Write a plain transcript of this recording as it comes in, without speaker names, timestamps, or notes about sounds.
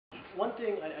one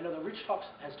thing, I know the Reach Talks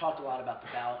has talked a lot about the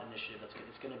ballot initiative it's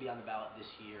going to be on the ballot this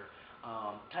year,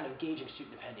 kind of gauging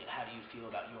student opinion. How do you feel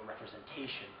about your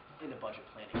representation in the Budget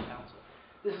Planning Council?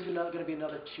 This is going to be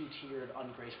another two-tiered,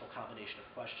 ungraceful combination of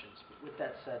questions. But with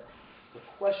that said, the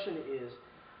question is,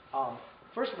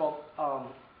 first of all,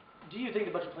 do you think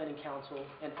the Budget Planning Council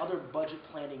and other budget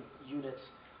planning units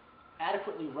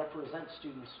adequately represent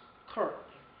students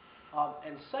currently?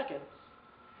 And second,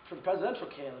 for the presidential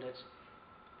candidates,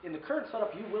 in the current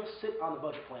setup, you will sit on the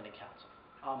Budget Planning Council.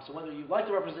 So whether you like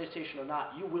the representation or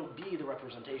not, you will be the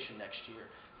representation next year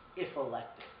if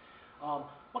elected.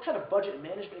 What kind of budget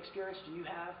management experience do you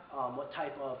have? What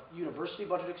type of university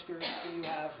budget experience do you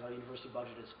have? Well, university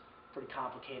budget is pretty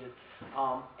complicated.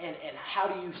 And how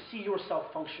do you see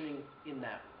yourself functioning in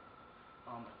that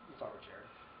role? Let's start with Jared.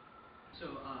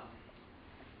 So,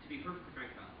 to be perfectly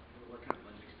frank about what kind of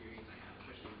budget experience I have,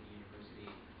 especially in the university,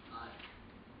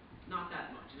 not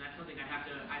that much, and that's something I'd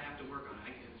have to work on.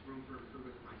 There's room for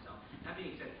improvement for myself. That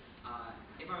being said,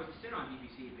 if I was to sit on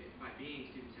BPC by being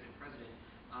student senate president,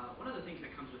 one of the things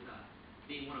that comes with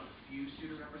being one of the few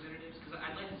student representatives, because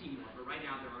I'd like to see more, but right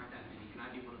now there aren't that many, and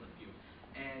I'd be one of the few.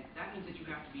 And that means that you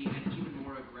have to be an even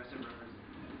more aggressive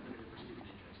representative for student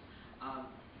interest.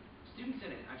 Student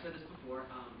Senate, I've said this before,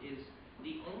 is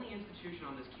the only institution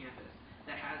on this campus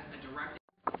that has a direct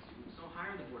impact on students, so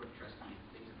hire the board of trustees and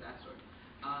things of that sort.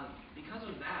 Because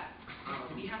of that,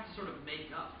 we have to sort of make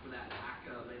up for that lack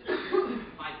of it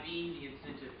by being the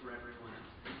incentive for everyone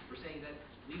else. We're saying that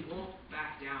we won't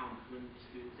back down when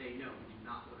students say, no, we do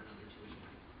not want another tuition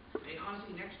hike. And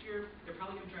honestly, next year, they're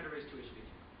probably going to try to raise tuition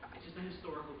again. It's just a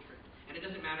historical trend. And it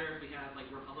doesn't matter if we have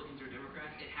like Republicans or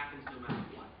Democrats, it happens no matter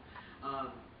what.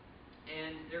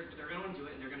 And they're going to do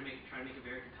it, and they're going to try to make a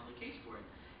very compelling case for it.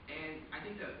 And I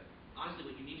think that honestly,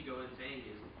 what you need to go in saying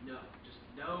is no, just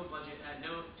no budget,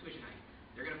 no tuition hike.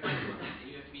 They're going to fight for it, and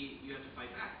you have to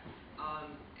fight back.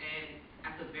 And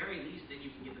at the very least, then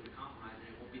you can get them to compromise,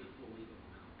 and it won't be the full legal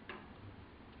amount.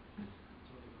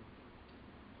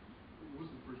 What was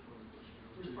the first part of the question?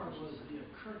 The first part was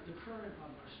the current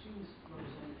are students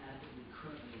represented adequately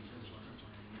currently in terms of budget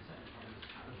planning. The second part is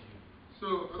how do you. So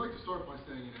I'd like to start by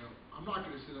saying, I'm not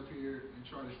going to sit up here and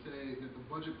try to say that the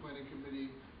budget planning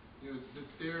committee, that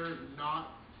they're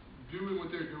not doing what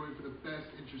they're doing for the best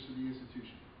interest of the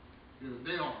institution.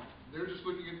 They are. They're just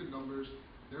looking at the numbers.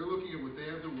 They're looking at what they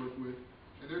have to work with,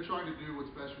 and they're trying to do what's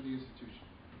best for the institution.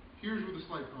 Here's where the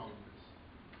slight problem is.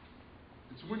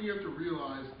 It's when you have to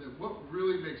realize that what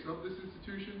really makes up this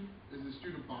institution is the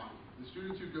student body, the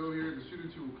students who go here, the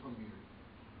students who will come here.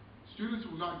 Students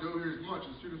will not go here as much,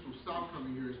 and students will stop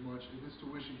coming here as much if this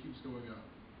tuition keeps going up.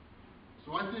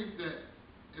 So I think that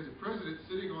as a president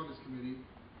sitting on this committee,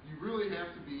 you really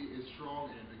have to be a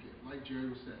strong advocate, like Jerry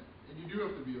was saying. And you do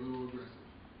have to be a little aggressive.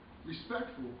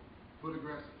 Respectful, but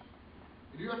aggressive.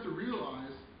 And you have to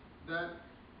realize that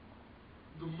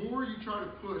the more you try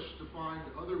to push to find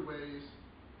other ways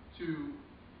to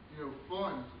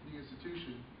fund the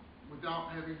institution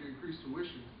without having to increase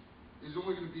tuition is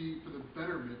only going to be for the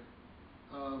betterment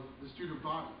of the student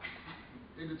body.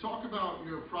 And to talk about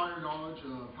prior knowledge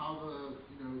of how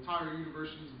the entire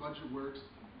university's budget works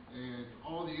and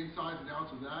all the insides and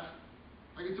outs of that,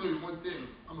 I can tell you one thing: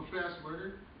 I'm a fast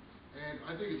learner, and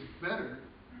I think it's better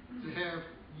to have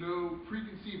no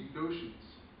preconceived notions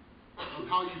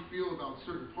of how you feel about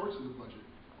certain parts of the budget,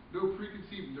 no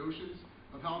preconceived notions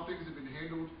of how things have been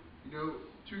handled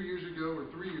 2 years ago or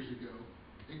 3 years ago,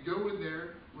 and go in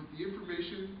there with the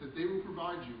information that they will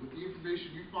provide you, with the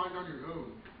information you find on your own,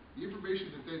 the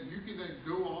information that then you can then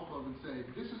go off of and say,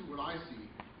 this is what I see,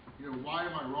 why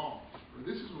am I wrong? Or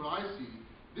this is what I see,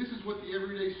 this is what the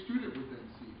everyday student would then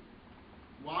see.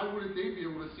 Why wouldn't they be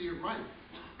able to see it right?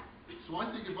 So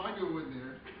I think if I go in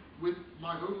there with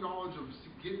my own knowledge of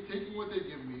taking what they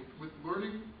give me, with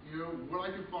learning what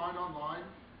I can find online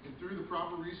and through the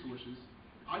proper resources,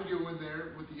 I'd go in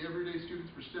there with the everyday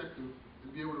student's perspective and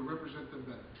be able to represent them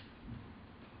better.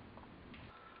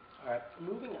 All right,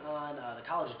 moving on, the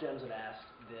College Dems have asked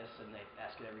this, and they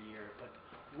ask it every year, but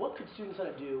what could Student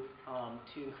Senate do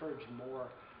to encourage more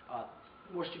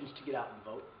students to get out and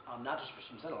vote, not just for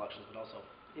Student Senate elections, but also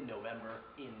in November,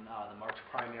 in the March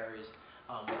primaries,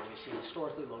 where we've seen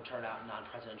historically low turnout in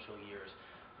non-presidential years.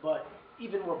 But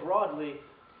even more broadly,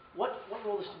 what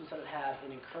role does Student Senate have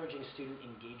in encouraging student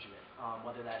engagement,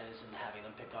 whether that is in having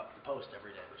them pick up the post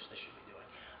every day, which they should be doing,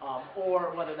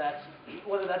 or whether that's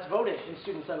voting in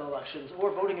Student Senate elections,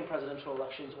 or voting in presidential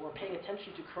elections, or paying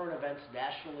attention to current events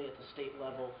nationally at the state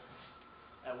level,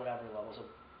 at whatever level. So,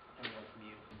 anyone from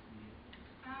you?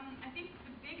 I think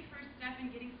the big first step in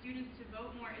getting students to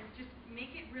vote more is just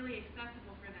make it really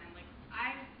accessible for them. Like,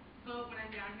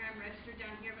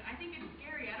 down here, but I think it's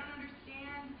scary. I don't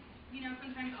understand, you know,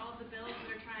 sometimes all of the bills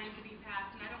that are trying to be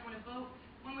passed, and I don't want to vote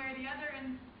one way or the other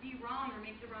and be wrong or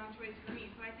make the wrong choice for me.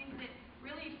 So I think that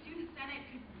really Student Senate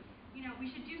could, you know,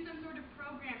 we should do some sort of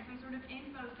program, some sort of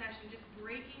info session, just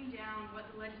breaking down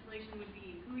what the legislation would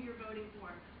be, who you're voting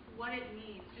for, what it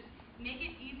means. Just make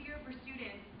it easier for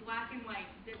students, black and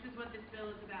white. This is what this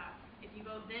bill is about. If you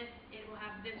vote this, it will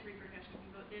have this repercussion. If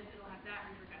you vote this, it'll have that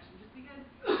repercussion. Just because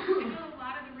I know a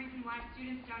lot of the reason why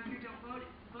students down here don't vote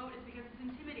is because it's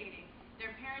intimidating.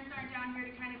 Their parents aren't down here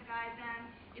to kind of guide them.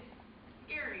 It's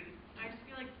scary. I just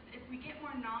feel like if we get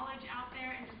more knowledge out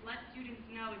there and just let students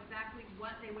know exactly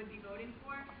what they would be voting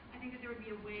for, I think that there would be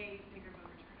a way bigger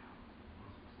voter turnout.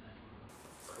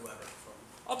 Whoever.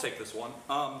 I'll take this one.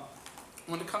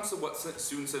 When it comes to what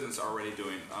Student Senate is already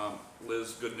doing,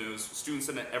 Liz, good news. Student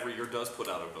Senate every year does put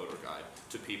out a voter guide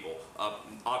to people.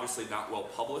 Obviously not well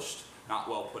published, not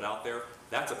well put out there.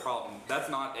 That's a problem. That's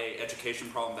not a education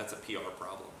problem, that's a PR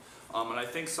problem. And I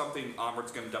think something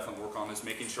Onward's going to definitely work on is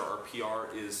making sure our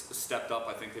PR is stepped up.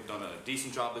 I think they've done a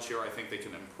decent job this year. I think they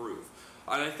can improve.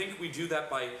 And I think we do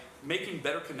that by making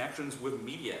better connections with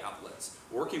media outlets,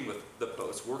 working with the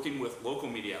Post, working with local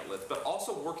media outlets, but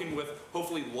also working with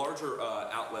hopefully larger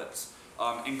outlets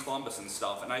in Columbus and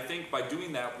stuff. And I think by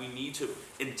doing that, we need to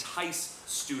entice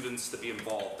students to be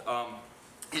involved.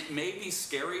 It may be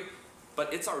scary,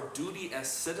 but it's our duty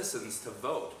as citizens to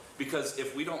vote. Because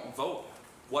if we don't vote,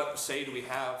 what say do we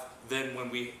have then when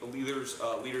we leaders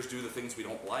do the things we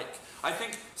don't like? I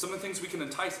think some of the things we can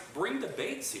entice, bring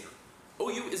debates here.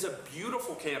 OU is a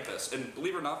beautiful campus, and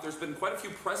believe it or not, there's been quite a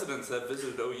few presidents that have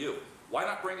visited OU. Why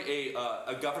not bring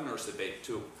a governor's debate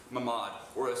to Mamad,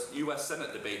 or a U.S.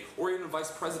 Senate debate, or even a vice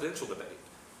presidential debate?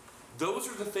 Those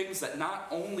are the things that not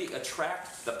only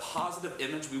attract the positive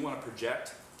image we want to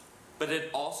project, but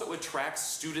it also attracts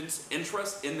students'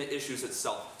 interest in the issues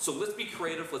itself. So let's be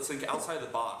creative, let's think outside the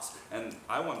box, and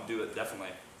I want to do it definitely.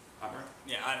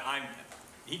 Yeah,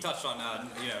 he touched on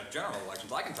general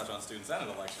elections. I can touch on student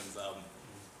senate elections.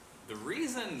 The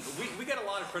reason we get a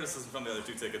lot of criticism from the other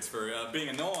two tickets for being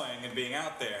annoying and being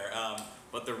out there,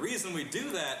 but the reason we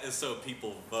do that is so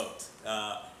people vote.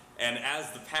 And as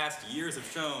the past years have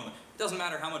shown, it doesn't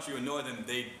matter how much you annoy them,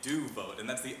 they do vote, and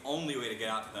that's the only way to get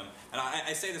out to them. And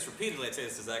I say this repeatedly. I say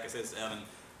this to Zach, I say this to Evan.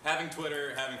 Having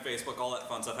Twitter, having Facebook, all that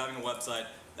fun stuff, having a website,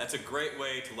 that's a great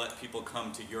way to let people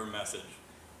come to your message.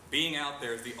 Being out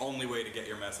there is the only way to get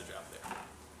your message out there.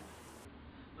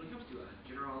 When it comes to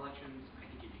general elections, I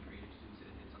think it'd be great if students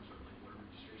did some sort of like voter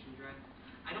registration drive.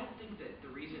 I don't think that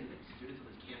the reason that students on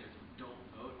this campus don't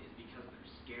vote is because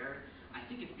they're scared. I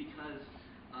think it's because,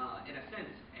 in a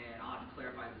sense, and I'll have to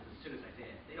clarify this as soon as I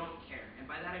say it, they don't care. And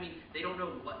by that I mean they don't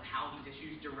know how these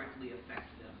issues directly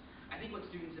affect them. I think what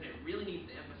Student Senate really needs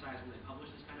to emphasize when they publish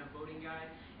this kind of voting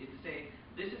guide is to say,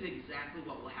 this is exactly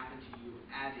what will happen to you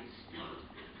as a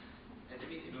student. I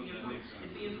mean,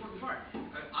 it's the important part.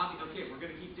 Okay, we're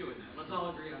going to keep doing that. Let's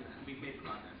all agree on that. We've made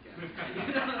progress, guys.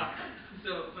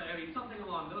 So, but I mean, something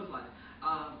along those lines.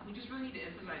 We just really need to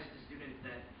emphasize to students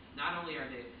that not only are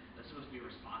they supposed to be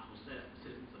responsible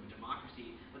citizens of a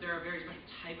democracy, but they're a very special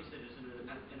type of citizen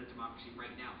in a democracy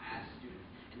right now as students.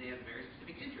 And they have a very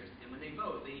specific interest. And when they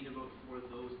vote, they need to vote for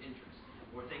those interests,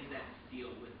 or things that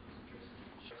deal with those interests.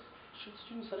 Should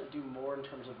Student Senate do more in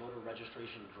terms of voter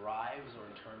registration drives, or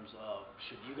in terms of,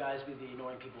 should you guys be the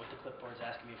annoying people with the clipboards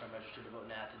asking me if I'm registered to vote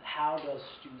in Athens? How does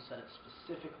Student Senate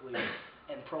specifically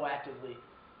and proactively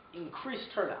increase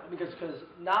turnout? Because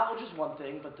knowledge is one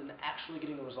thing, but then actually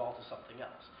getting the result is something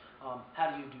else. How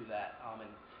do you do that? And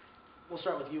we'll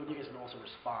start with you, and you guys can also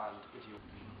respond if you.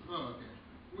 Oh, okay.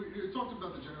 We talked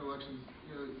about the general elections.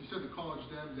 You said the college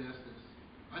Dems asked this.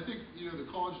 I think,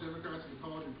 the college Democrats and the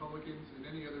college Republicans and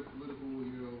any other political,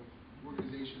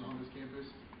 organization on this campus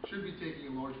should be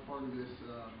taking a large part of this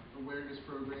awareness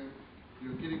program,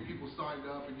 getting people signed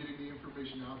up and getting the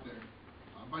information out there.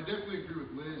 I definitely agree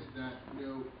with Liz that, we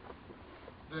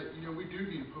do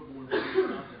need to put more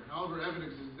information out there. However,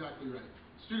 evidence is exactly right.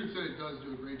 Student Senate does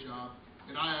do a great job,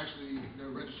 and I actually,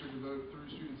 registered to vote through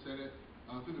Student Senate,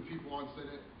 through the people on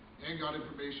Senate, and got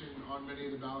information on many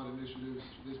of the ballot initiatives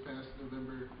this past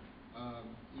November,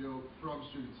 from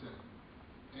Student Senate.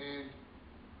 And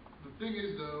the thing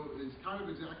is, though, is kind of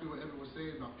exactly what Evan was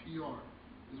saying about PR,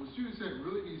 is what Student Senate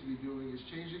really needs to be doing is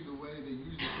changing the way they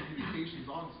use the communications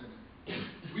on Senate.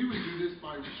 We would do this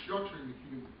by restructuring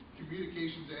the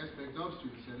communications aspect of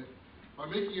Student Senate, by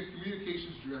making a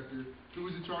communications director who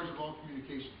is in charge of all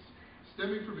communications.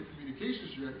 Stemming from the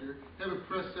communications director, have a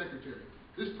press secretary.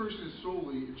 This person is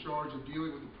solely in charge of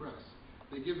dealing with the press.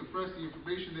 They give the press the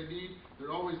information they need.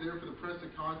 They're always there for the press to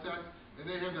contact, and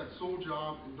they have that sole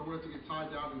job and don't have to get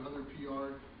tied down to other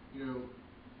PR,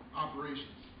 operations.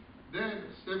 Then,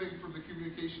 stemming from the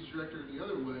communications director the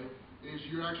other way is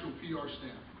your actual PR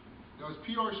staff. Now, as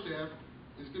PR staff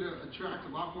is going to attract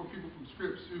a lot more people from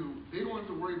Scripps who they don't have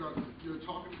to worry about,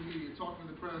 talking to the media, talking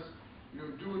to the press,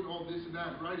 doing all this and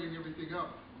that, writing everything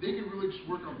up. They can really just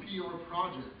work on PR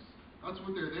projects. That's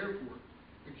what they're there for.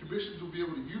 And commissions will be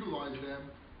able to utilize them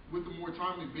with a more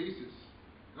timely basis.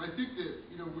 And I think that,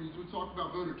 when we talk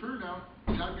about voter turnout,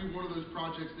 that'd be one of those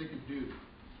projects they could do.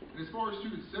 And as far as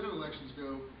student senate elections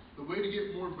go, the way to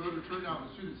get more voter turnout in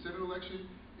the student senate election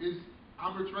is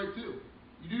Albert's right too.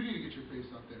 You do need to get your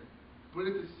face out there. But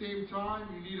at the same time,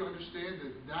 you need to understand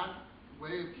that that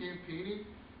way of campaigning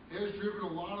has driven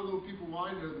a lot of those people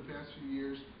I know the past few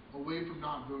years away from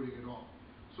not voting at all.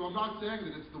 So I'm not saying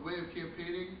that it's the way of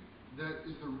campaigning that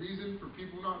is the reason for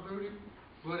people not voting,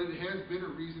 but it has been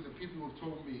a reason that people have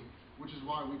told me, which is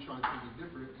why we tried something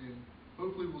different, and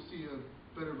hopefully we'll see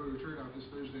a better voter turnout this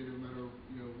Thursday no matter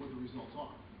what the results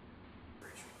are.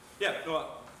 Yeah,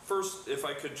 first, if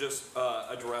I could just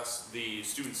address the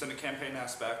student senate campaign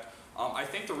aspect. I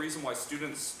think the reason why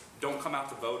students don't come out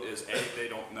to vote is A, they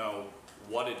don't know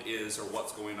what it is or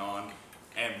what's going on,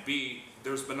 and B,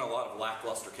 there's been a lot of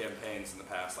lackluster campaigns in the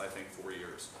past, I think, 4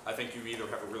 years. I think you either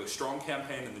have a really strong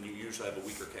campaign and then you usually have a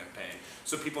weaker campaign.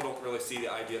 So people don't really see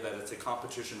the idea that it's a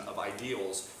competition of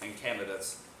ideals and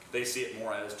candidates. They see it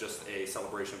more as just a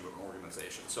celebration of an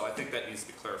organization. So I think that needs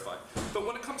to be clarified. But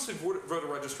when it comes to voter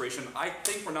registration, I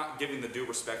think we're not giving the due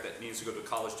respect that needs to go to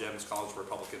college Dems, college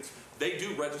Republicans. They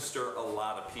do register a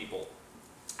lot of people.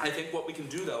 I think what we can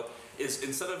do, though, is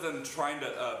instead of them trying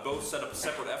to both set up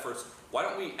separate efforts, why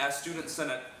don't we, as Student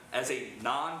Senate, as a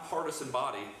nonpartisan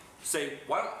body, say,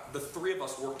 why don't the three of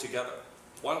us work together?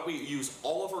 Why don't we use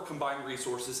all of our combined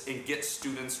resources and get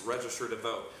students registered to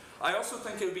vote? I also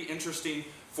think it would be interesting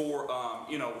for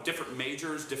different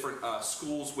majors, different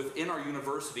schools within our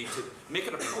university to make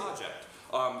it a project.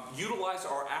 Utilize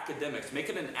our academics, make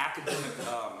it an academic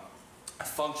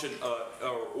function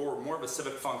or more of a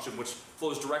civic function which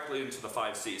flows directly into the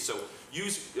 5 Cs. So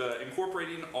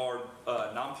incorporating our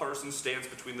nonpartisan stance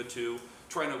between the two,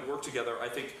 trying to work together. I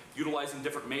think utilizing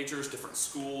different majors, different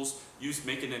schools,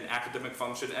 making an academic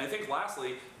function. And I think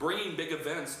lastly, bringing big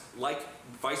events like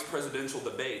vice presidential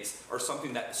debates are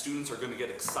something that students are going to get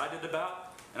excited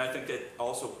about. And I think it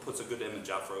also puts a good image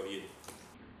out for OU.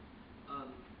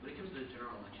 When it comes to the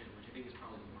general election, which I think is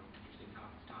probably the more interesting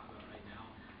topic to talk about right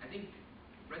now, I think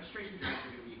registration drives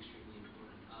are going to be extremely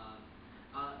important.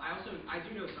 I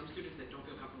do know some students that don't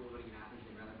feel comfortable voting in Athens;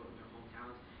 they'd rather vote in their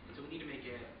hometowns, and so we need to make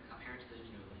it apparent to them,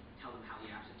 tell them how the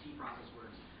absentee process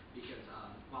works. Because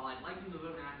while I'd like them to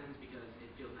vote in Athens because it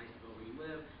feels nice to vote where you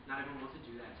live, not everyone wants to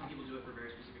do that. Some people do it for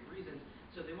very specific reasons.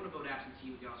 So if they want to vote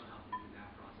absentee, we can also help them do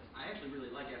that process. I actually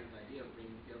really like Evan's idea of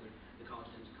bringing together the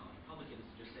college Dems and college Republicans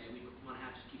to just say we want to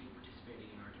have just people participating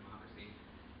in our democracy.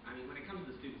 I mean, when it comes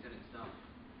to the student senate stuff,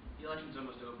 the election's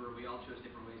almost over. We all chose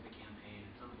different ways to campaign.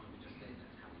 At some point, we just say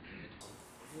that's how we do it.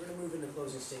 We're going to move into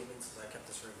closing statements, as I kept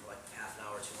this room for like half an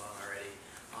hour too long already.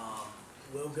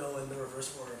 We'll go in the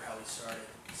reverse order of how we started.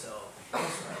 So,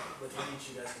 with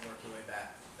each, you guys can work your way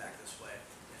back this way,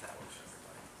 if that works for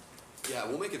everybody. Yeah,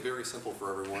 we'll make it very simple for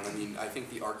everyone. I mean, I think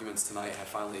the arguments tonight have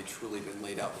finally truly been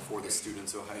laid out before the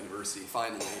students of Ohio University.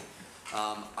 Finally,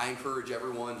 I encourage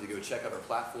everyone to go check out our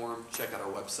platform, check out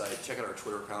our website, check out our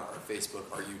Twitter account, our Facebook,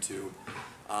 our YouTube,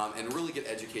 and really get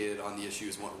educated on the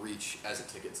issues and what REACH as a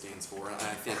ticket stands for. And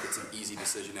I think it's an easy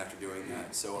decision after doing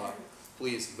that. So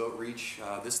please vote REACH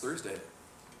this Thursday.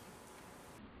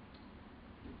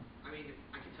 I mean,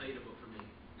 I can tell you to vote for me,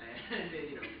 and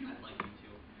I'd like you to,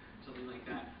 something like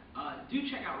that. Do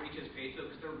check out REACH's page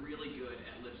though, because they're really good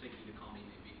at lip syncing to "Call Me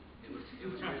Maybe." It was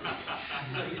really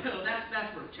good. So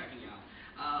that's worth checking out.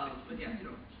 But yeah,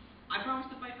 I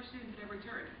promise to fight for students at every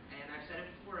turn, and I've said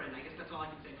it before, and I guess that's all I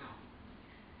can say now.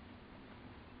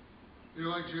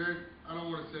 Like Jared, I don't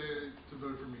want to say to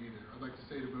vote for me either. I'd like to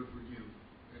say to vote for you,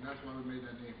 and that's why we made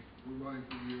that name. We're running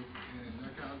for you, and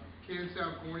that can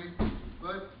sound corny,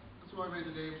 but that's why I made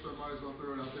the name, so I might as well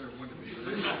throw it out there. I wanted to be.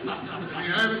 I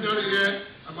mean, I haven't done it yet.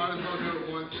 I might as well do it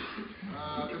once.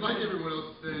 And like everyone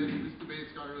else said, this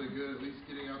debate's got really good, at least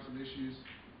getting out some issues,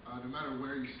 no matter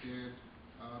where you stand.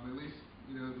 At least,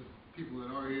 the people that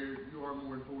are here, you are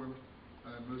more informed.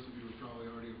 Most of you were probably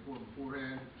already informed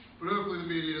beforehand. But hopefully the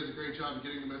media does a great job of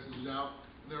getting the messages out.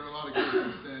 And there are a lot of good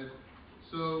things said.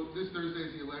 So this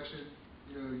Thursday's the election.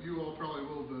 You all probably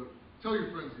will vote. Tell your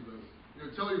friends to vote.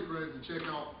 Tell your friends to check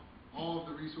out all of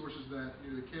the resources that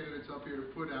the candidates up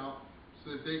here put out, so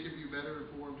that they can be better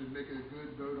informed and make a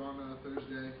good vote on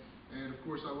Thursday. And of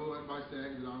course, I will end by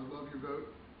saying that I would love your vote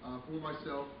for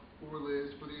myself, for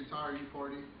Liz, for the entire U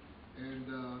Party, and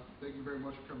thank you very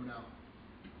much for coming out.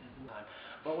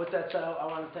 But with that said, I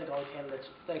want to thank all the candidates.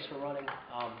 Thanks for running,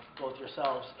 both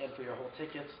yourselves and for your whole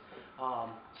tickets.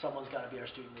 Someone's got to be our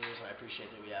student leaders, and I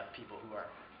appreciate that we have people who are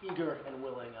eager and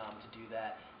willing to do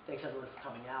that. Thanks everyone for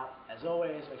coming out. As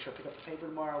always, make sure to pick up the paper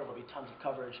tomorrow. There'll be tons of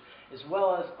coverage, as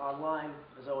well as online.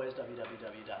 As always,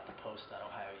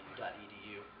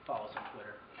 www.thepost.ohio.edu. Follow us on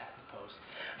Twitter @thepost.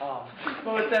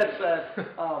 But with that said,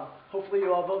 hopefully you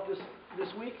all vote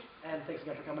this week, and thanks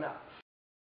again for coming out.